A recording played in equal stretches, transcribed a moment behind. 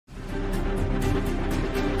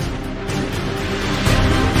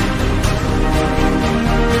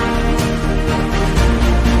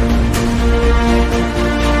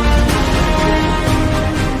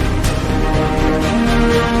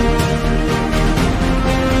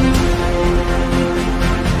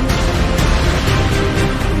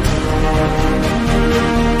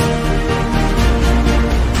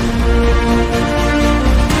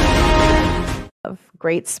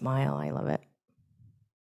great smile. I love it.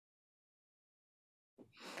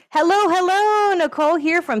 Hello, Nicole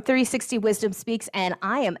here from 360 Wisdom Speaks, and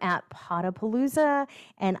I am at Potapalooza,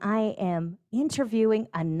 and I am interviewing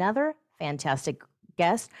another fantastic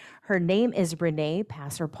guest. Her name is Renee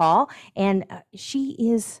Passer-Paul, and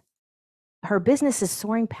her business is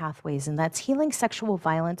Soaring Pathways, and that's healing sexual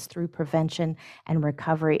violence through prevention and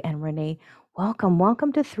recovery. And Renee,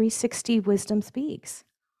 welcome to 360 Wisdom Speaks.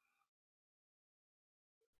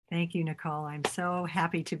 Thank you, Nicole. I'm so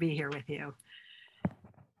happy to be here with you.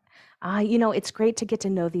 It's great to get to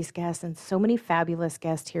know these guests, and so many fabulous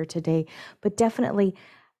guests here today, but definitely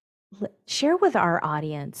share with our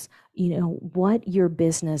audience, what your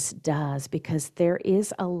business does, because there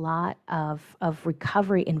is a lot of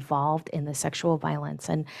recovery involved in the sexual violence.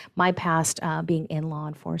 And my past being in law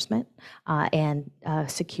enforcement and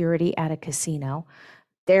security at a casino,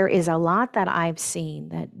 there is a lot that I've seen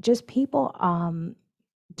that just people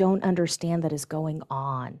don't understand that is going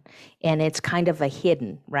on, and it's kind of a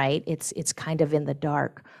hidden, right? It's kind of in the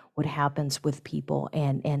dark what happens with people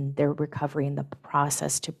and their recovery in the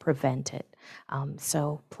process to prevent it.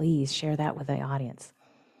 So please share that with the audience.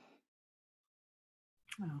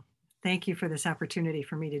 Oh, thank you for this opportunity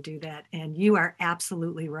for me to do that. And you are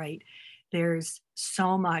absolutely right. There's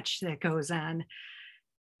so much that goes on,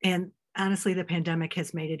 and honestly, the pandemic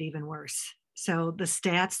has made it even worse. So the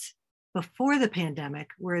stats before the pandemic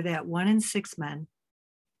were that 1 in 6 men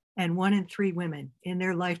and 1 in 3 women in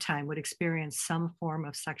their lifetime would experience some form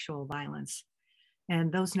of sexual violence.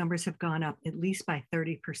 And those numbers have gone up at least by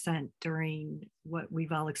 30% during what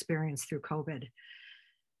we've all experienced through COVID.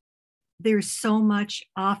 There's so much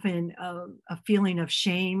often a feeling of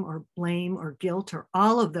shame or blame or guilt or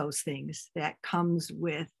all of those things that comes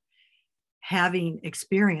with having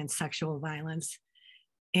experienced sexual violence.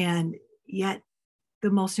 And yet the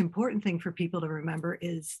most important thing for people to remember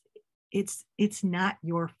is it's not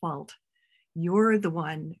your fault. You're the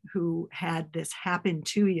one who had this happen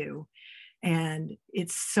to you. And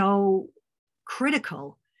it's so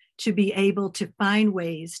critical to be able to find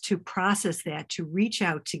ways to process that, to reach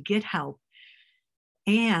out, to get help,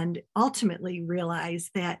 and ultimately realize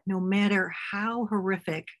that no matter how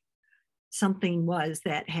horrific something was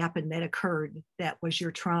that happened, that occurred, that was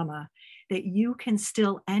your trauma, that you can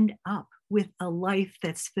still end up with a life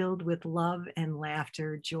that's filled with love and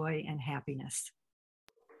laughter, joy and happiness.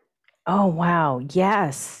 Oh, wow.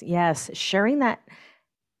 Yes. Sharing that,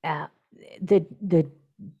 the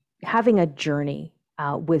having a journey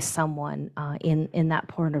with someone in that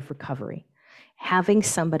point of recovery, having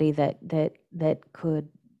somebody that could,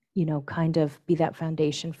 kind of be that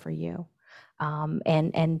foundation for you,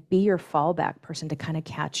 and be your fallback person to kind of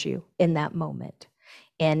catch you in that moment.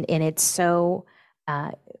 And it's so,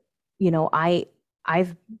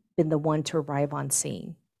 I've been the one to arrive on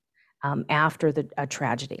scene after a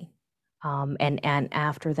tragedy, and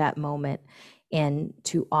after that moment, and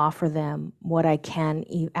to offer them what I can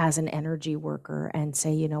as an energy worker, and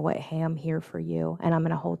say, you know what, hey, I'm here for you, and I'm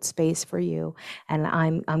going to hold space for you, and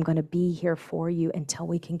I'm going to be here for you until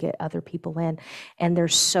we can get other people in. And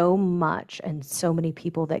there's so much and so many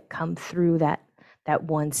people that come through that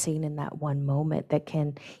one scene in that one moment that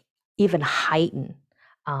can even heighten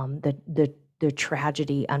the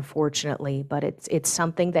tragedy, unfortunately. But it's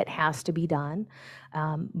something that has to be done.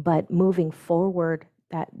 But moving forward,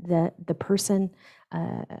 that the person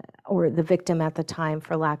or the victim at the time,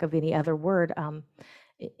 for lack of any other word,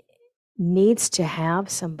 needs to have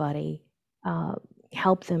somebody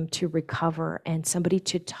help them to recover, and somebody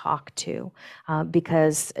to talk to,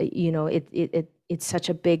 because it's such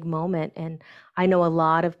a big moment. And I know a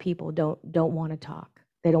lot of people don't want to talk.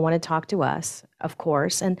 They don't want to talk to us, of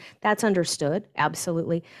course, and that's understood,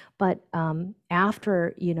 absolutely. But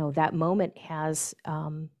after that moment has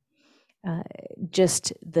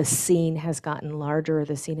just the scene has gotten larger,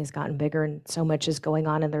 the scene has gotten bigger, and so much is going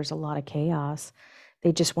on, and there's a lot of chaos.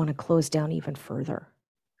 They just want to close down even further,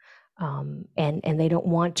 and they don't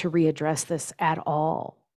want to readdress this at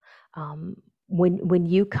all. When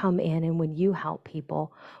you come in and when you help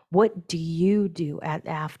people, what do you do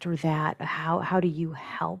after that? How do you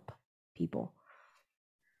help people?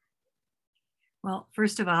 Well,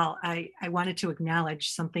 first of all, I wanted to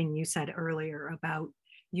acknowledge something you said earlier about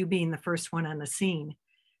you being the first one on the scene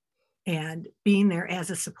and being there as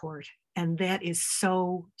a support. And that is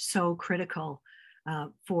so critical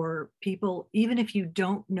for people, even if you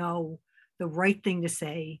don't know the right thing to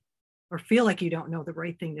say or feel like you don't know the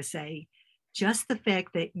right thing to say. Just the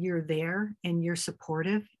fact that you're there and you're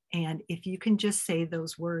supportive, and if you can just say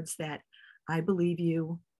those words that I believe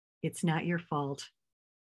you, it's not your fault,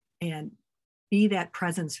 and be that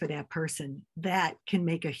presence for that person, that can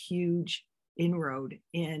make a huge inroad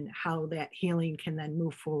in how that healing can then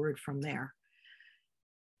move forward from there.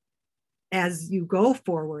 As you go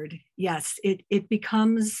forward, yes, it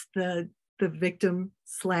becomes the victim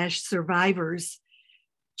slash survivor's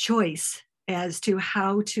choice as to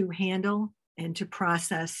how to handle and to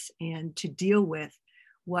process and to deal with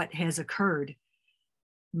what has occurred.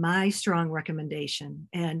 My strong recommendation,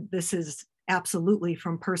 and this is absolutely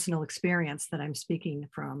from personal experience that I'm speaking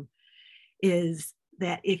from, is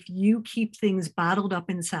that if you keep things bottled up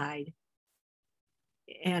inside,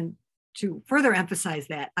 and to further emphasize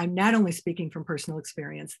that, I'm not only speaking from personal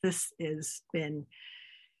experience, this has been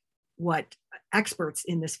what experts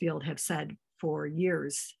in this field have said for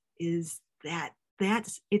years, is that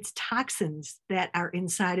it's toxins that are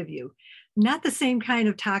inside of you. Not the same kind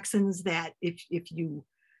of toxins that if you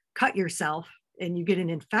cut yourself and you get an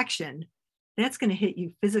infection, that's going to hit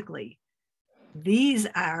you physically. These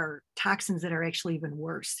are toxins that are actually even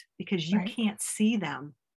worse because you Right. can't see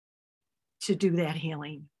them to do that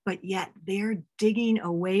healing, but yet they're digging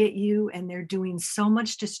away at you and they're doing so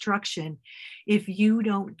much destruction if you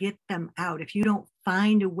don't get them out, if you don't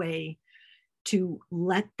find a way to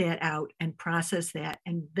let that out and process that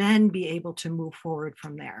and then be able to move forward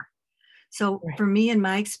from there. So Right. for me, in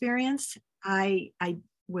my experience, I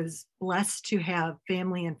was blessed to have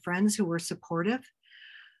family and friends who were supportive.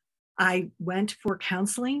 I went for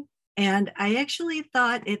counseling, and I actually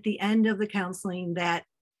thought at the end of the counseling that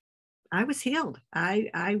I was healed.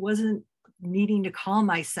 I wasn't needing to call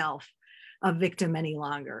myself a victim any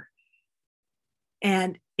longer.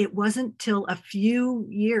 And it wasn't till a few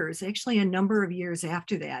years, actually a number of years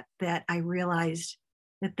after that, that I realized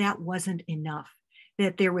that that wasn't enough,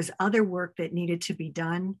 that there was other work that needed to be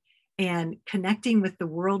done. And connecting with the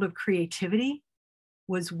world of creativity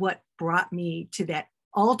was what brought me to that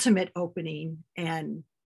ultimate opening and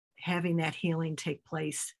having that healing take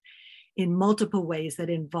place in multiple ways that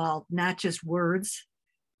involve not just words,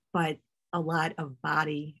 but a lot of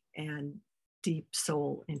body and deep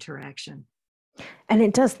soul interaction. And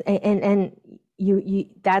it does, and you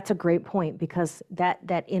that's a great point because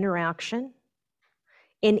that interaction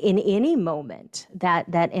in any moment,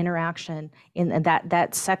 that interaction in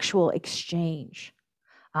that sexual exchange,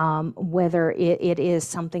 whether it is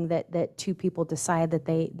something that two people decide that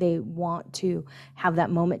they want to have that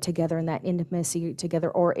moment together and that intimacy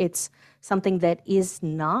together, or it's something that is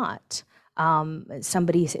not,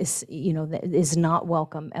 somebody is, that is not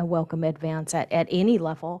welcome, a welcome advance at any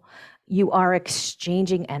level. You are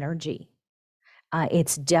exchanging energy.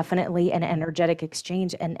 It's definitely an energetic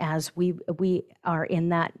exchange, and as we are in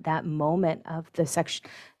that moment of the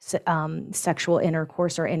sexual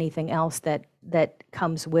intercourse or anything else that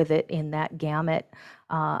comes with it in that gamut,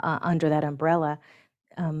 under that umbrella,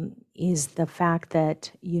 is the fact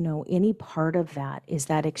that any part of that is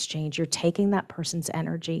that exchange. You're taking that person's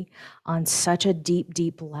energy on such a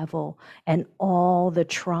deep level, and all the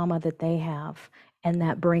trauma that they have, and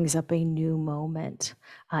that brings up a new moment,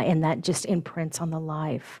 and that just imprints on the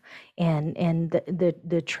life and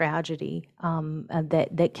the tragedy,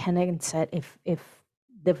 that can set if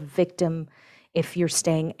the victim, if you're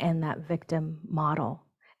staying in that victim model.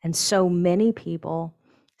 And so many people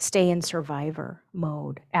stay in survivor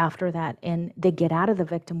mode after that, and they get out of the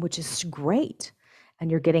victim, which is great, and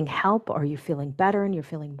you're getting help, or you're feeling better and you're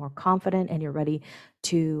feeling more confident and you're ready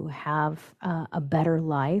to have a better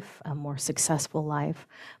life, a more successful life.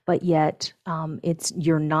 But yet,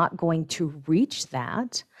 you're not going to reach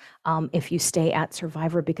that, if you stay at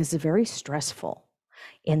survivor, because it's very stressful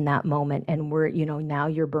in that moment. And now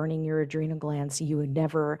you're burning your adrenal glands. You would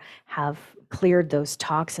never have cleared those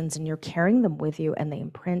toxins, and you're carrying them with you, and they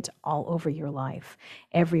imprint all over your life,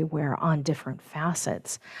 everywhere, on different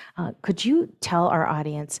facets. Could you tell our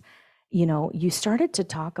audience, you started to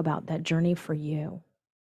talk about that journey for you,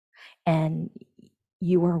 and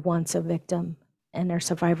you were once a victim and a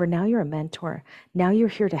survivor. Now you're a mentor. Now you're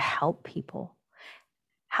here to help people.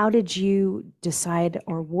 How did you decide,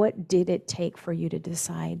 or what did it take for you to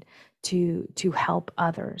decide to help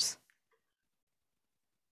others?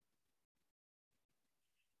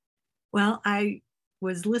 Well, I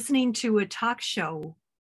was listening to a talk show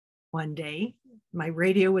one day. My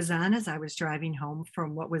radio was on as I was driving home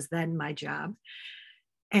from what was then my job.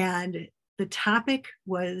 And the topic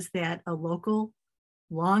was that a local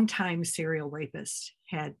longtime serial rapist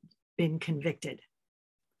had been convicted.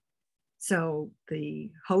 So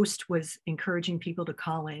the host was encouraging people to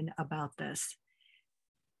call in about this.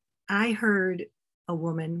 I heard a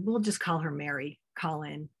woman, we'll just call her Mary, call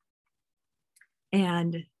in.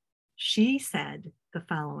 And she said the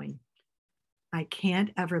following: I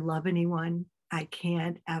can't ever love anyone I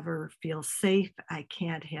can't ever feel safe. I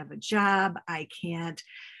can't have a job. I can't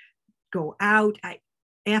go out.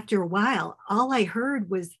 After a while, all I heard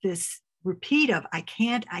was this repeat of I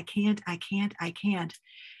can't, I can't, I can't, I can't.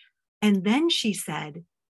 And then she said,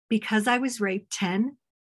 because I was raped 10,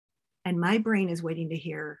 and my brain is waiting to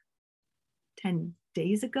hear 10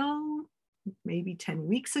 days ago, maybe 10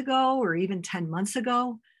 weeks ago, or even 10 months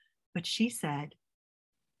ago. But she said,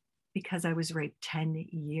 because I was raped 10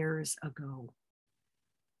 years ago.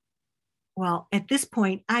 Well, at this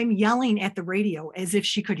point, I'm yelling at the radio as if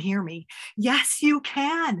she could hear me. Yes, you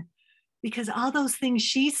can. Because all those things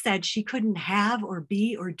she said she couldn't have or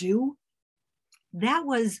be or do, that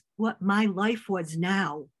was what my life was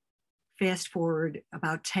now. Fast forward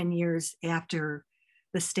about 10 years after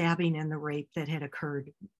the stabbing and the rape that had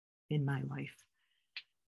occurred in my life.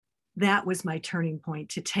 That was my turning point,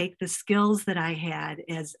 to take the skills that I had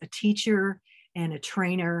as a teacher and a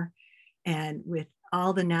trainer, and with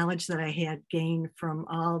all the knowledge that I had gained from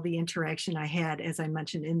all the interaction I had, as I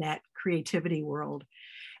mentioned, in that creativity world,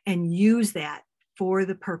 and use that for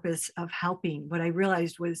the purpose of helping. What I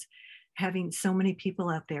realized was having so many people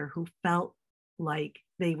out there who felt like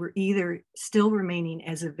they were either still remaining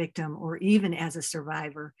as a victim or even as a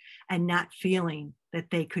survivor, and not feeling that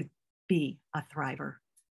they could be a thriver.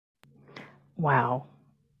 Wow.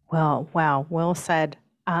 Well, wow. Well said.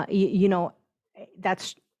 You know,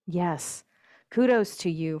 that's yes. Kudos to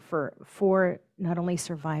you for not only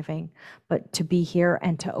surviving, but to be here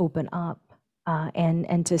and to open up,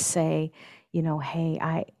 and to say, you know, hey,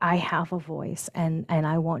 I have a voice, and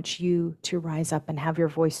I want you to rise up and have your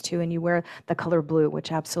voice too. And you wear the color blue,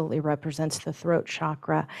 which absolutely represents the throat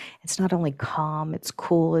chakra. It's not only calm, it's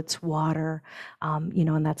cool, it's water, you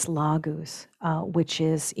know, and that's Laguz, which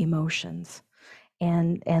is emotions.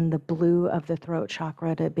 And the blue of the throat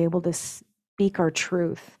chakra, to be able to speak our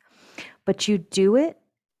truth. But you do it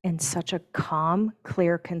in such a calm,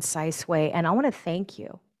 clear, concise way. And I want to thank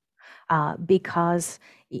you, because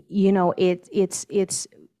you know it's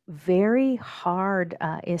very hard,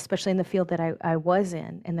 especially in the field that I was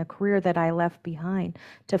in the career that I left behind,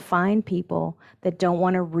 to find people that don't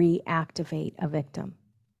want to reactivate a victim,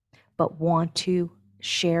 but want to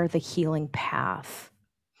share the healing path,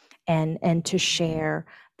 and to share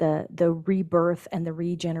the rebirth and the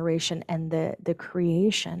regeneration and the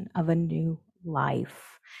creation of a new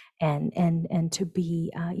life, and to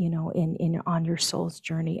be, you know, in on your soul's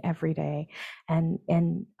journey every day. And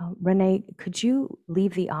Renee, could you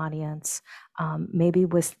leave the audience, maybe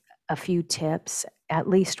with a few tips, at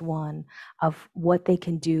least one, of what they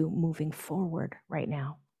can do moving forward right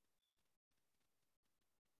now?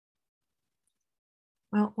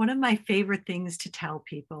 Well, one of my favorite things to tell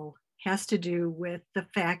people has to do with the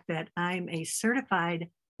fact that I'm a certified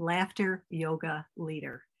laughter yoga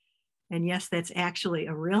leader. And yes, that's actually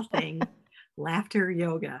a real thing, laughter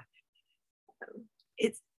yoga.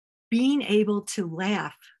 It's being able to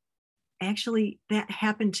laugh. Actually, that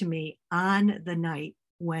happened to me on the night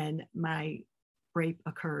when my rape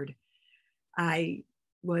occurred. I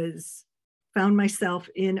found myself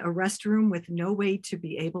in a restroom with no way to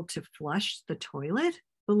be able to flush the toilet,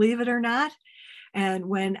 believe it or not. And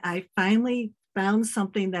when I finally found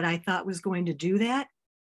something that I thought was going to do that,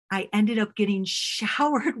 I ended up getting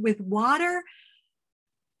showered with water.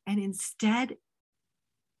 And instead,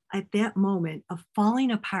 at that moment of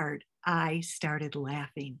falling apart, I started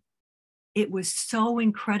laughing. It was so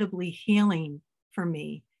incredibly healing for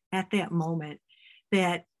me at that moment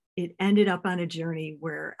that it ended up on a journey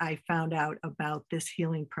where I found out about this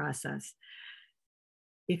healing process.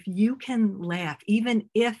 If you can laugh, even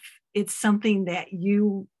if it's something that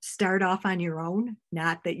you start off on your own,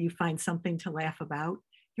 not that you find something to laugh about,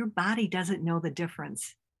 your body doesn't know the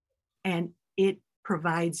difference. And it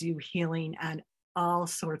provides you healing on all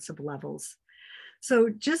sorts of levels. So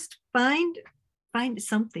just find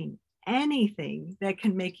something, anything that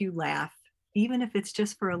can make you laugh, even if it's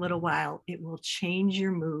just for a little while. It will change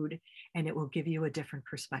your mood and it will give you a different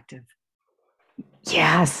perspective.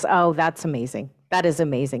 Yes. Oh, that's amazing. That is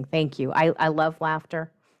amazing. Thank you. I love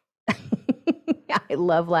laughter. I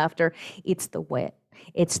love laughter. It's the wit.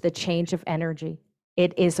 It's the change of energy.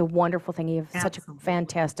 It is a wonderful thing. You have such a Absolutely.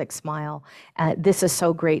 fantastic smile. This is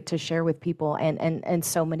so great to share with people, and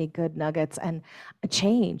so many good nuggets and a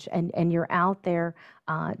change. And you're out there,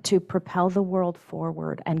 to propel the world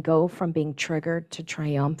forward and go from being triggered to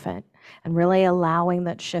triumphant, and really allowing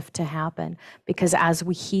that shift to happen. Because as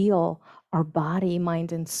we heal our body,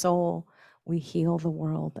 mind, and soul, we heal the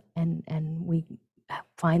world, and we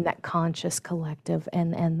find that conscious collective,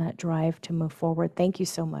 and that drive to move forward. Thank you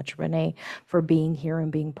so much, Renee, for being here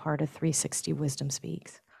and being part of 360 Wisdom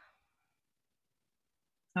Speaks.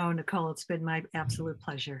 Oh, Nicole, it's been my absolute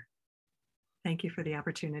pleasure. Thank you for the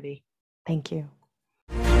opportunity. Thank you.